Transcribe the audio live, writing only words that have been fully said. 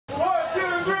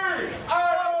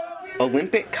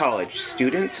Olympic College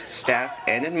students, staff,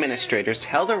 and administrators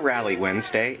held a rally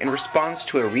Wednesday in response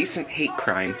to a recent hate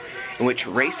crime in which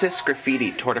racist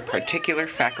graffiti toward a particular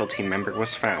faculty member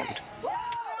was found.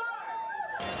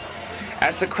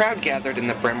 As the crowd gathered in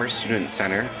the Bremer Student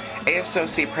Center,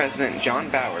 ASOC President John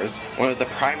Bowers, one of the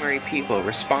primary people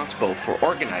responsible for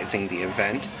organizing the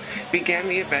event, began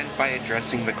the event by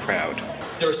addressing the crowd.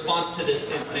 The response to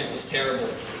this incident was terrible.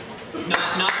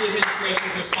 Not the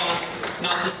administration's response,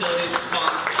 not facilities'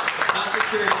 response, not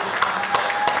security's response, but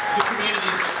the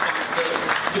community's response.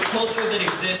 The culture that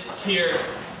exists here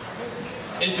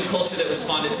is the culture that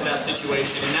responded to that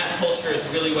situation, and that culture is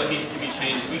really what needs to be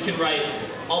changed. We can write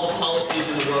all the policies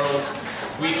in the world.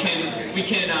 We can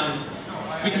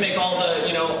make all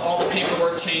the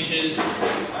paperwork changes,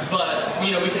 but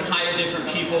we can hire different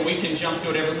people. We can jump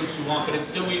through whatever hoops we want, but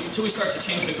until we start to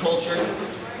change the culture,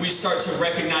 we start to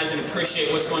recognize and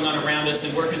appreciate what's going on around us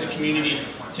and work as a community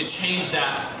to change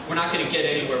that, we're not going to get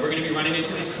anywhere. We're going to be running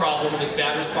into these problems with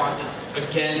bad responses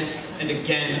again and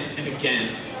again and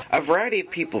again. A variety of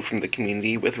people from the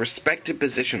community with respected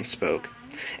positions spoke,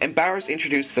 and Bowers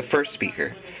introduced the first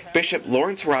speaker, Bishop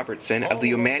Lawrence Robertson of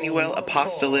the Emmanuel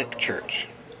Apostolic Church.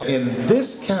 In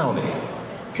this county,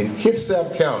 in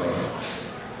Kitsap County,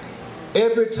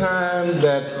 every time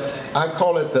that I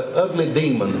call it the ugly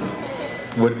demon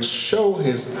would show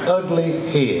his ugly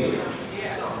head,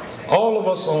 all of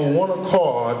us on one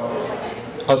accord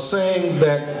are saying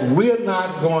that we're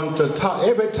not going to,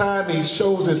 every time he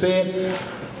shows his head,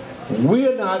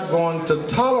 we're not going to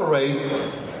tolerate,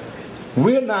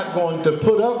 we're not going to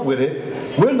put up with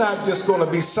it, we're not just going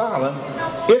to be silent.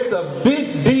 It's a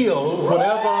big deal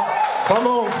whenever, come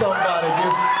on somebody,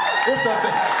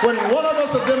 when one of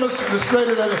us are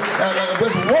demonstrated,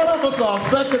 when one of us are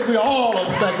affected, we all are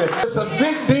affected. It's a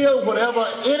big deal whenever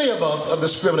any of us are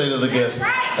discriminated against.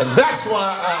 And that's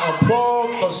why I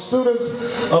applaud the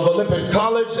students of Olympic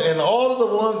College and all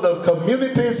of the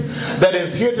communities that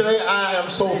is here today. I am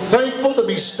so thankful to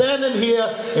be standing here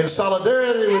in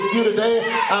solidarity with you today.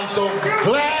 I'm so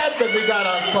glad that we got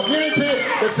a community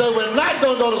that said we're not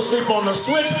going to go to sleep on the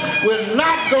switch. We're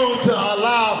not going to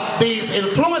allow these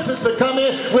influences to come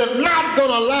in. We're not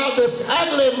going to allow this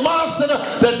ugly monster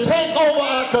to take over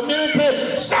our community.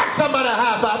 Slap somebody a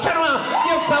high five. Turn around,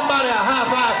 give somebody a high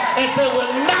five and say,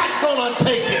 we're not going to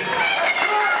take it.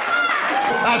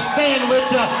 I stand with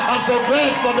you. I'm so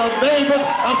glad for the neighbors.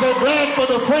 I'm so glad for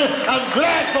the friends. I'm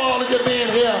glad for all of you being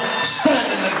here,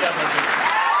 standing together.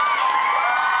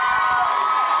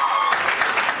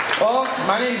 Well,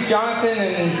 my name's Jonathan,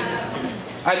 and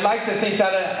I'd like to think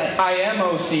that I am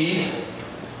OC.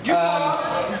 You are.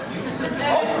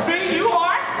 OC, you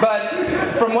are? But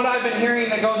from what I've been hearing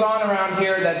that goes on around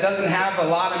here, that doesn't have a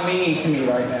lot of meaning to me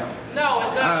right now. No,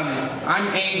 it doesn't. I'm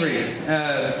angry.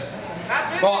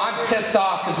 Well, I'm pissed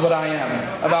off is what I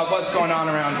am about what's going on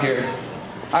around here.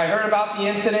 I heard about the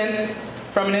incident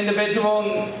from an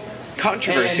individual.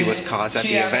 Controversy was caused at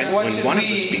the event when one of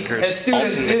the speakers,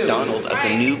 Alton McDonald of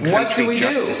the New Country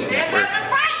Justice Network,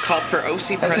 called for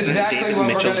OC President David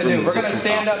Mitchell's removal. We're going to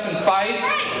stand up and fight.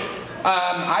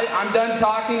 I'm done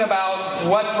talking about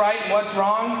what's right and what's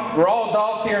wrong. We're all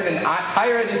adults here in a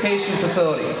higher education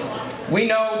facility. We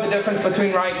know the difference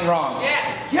between right and wrong.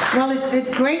 Yes. Well,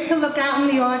 it's great to look out in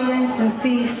the audience and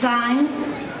see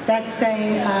signs that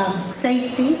say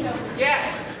safety.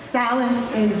 Yes.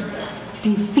 Silence is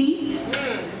defeat.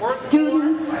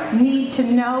 Students need to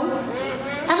know.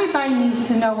 Everybody needs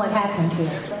to know what happened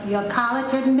here. Your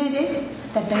college admitted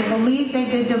that they believed they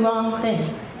did the wrong thing,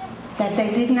 that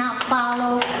they did not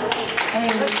follow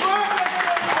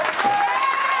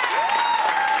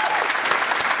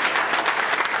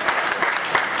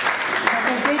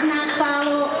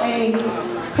a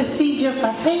procedure for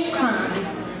hate crime,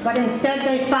 but instead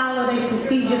they followed a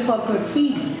procedure for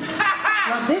graffiti.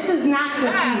 Well, this is not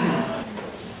graffiti.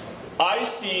 I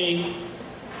see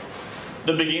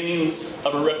the beginnings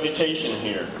of a reputation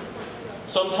here.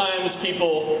 Sometimes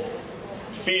people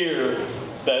fear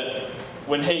that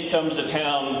when hate comes to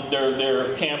town,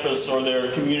 their campus or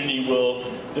their community will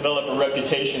develop a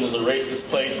reputation as a racist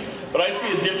place. But I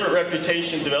see a different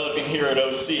reputation developing here at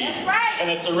OC. Right. And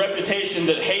it's a reputation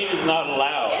that hate is not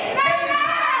allowed.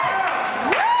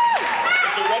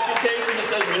 It's a reputation that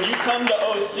says when you come to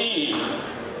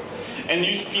OC and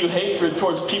you spew hatred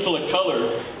towards people of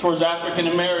color, towards African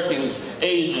Americans,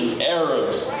 Asians,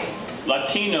 Arabs,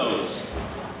 Latinos,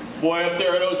 boy, up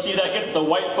there at OC, that gets the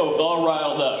white folk all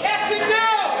riled up. Yes, you do.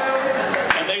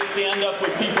 And they stand up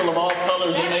with people of all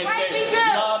colors and they say,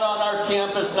 not on our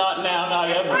campus, not now, not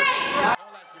ever. Right.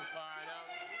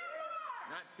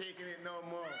 Not taking it no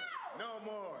more. No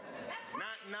more.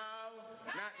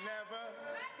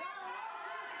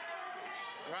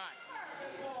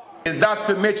 Is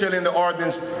Dr. Mitchell in the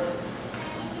audience?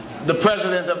 The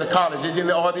president of the college, is he in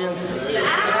the audience?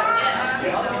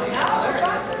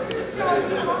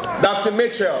 Dr.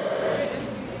 Mitchell,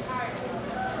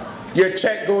 your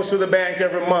check goes to the bank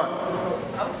every month.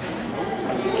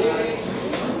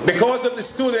 Because of the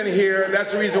student here,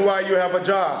 that's the reason why you have a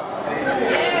job.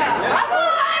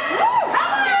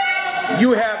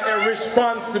 You have a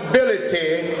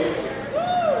responsibility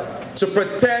to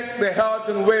protect the health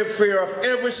and welfare of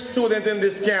every student in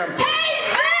this campus.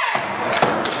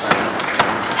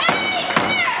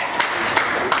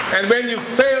 And when you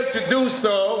fail to do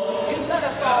so,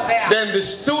 then the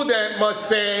student must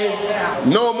say,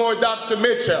 no more Dr.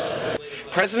 Mitchell.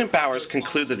 President Bowers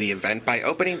concluded the event by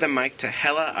opening the mic to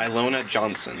Hella Ilona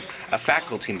Johnson, a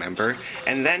faculty member,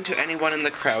 and then to anyone in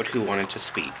the crowd who wanted to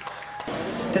speak.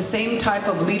 The same type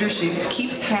of leadership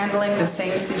keeps handling the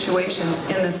same situations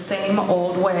in the same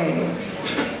old way.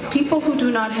 People who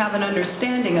do not have an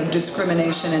understanding of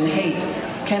discrimination and hate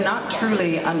cannot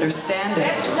truly understand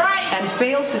it and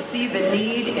fail to see the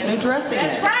need in addressing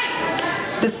it.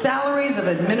 The salaries of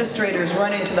administrators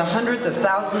run into the hundreds of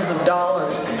thousands of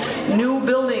dollars. New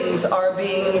buildings are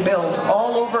being built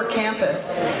all over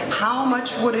campus. How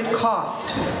much would it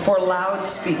cost for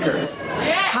loudspeakers?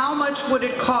 How much would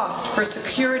it cost for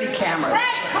security cameras?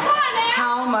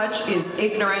 How much is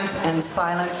ignorance and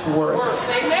silence worth?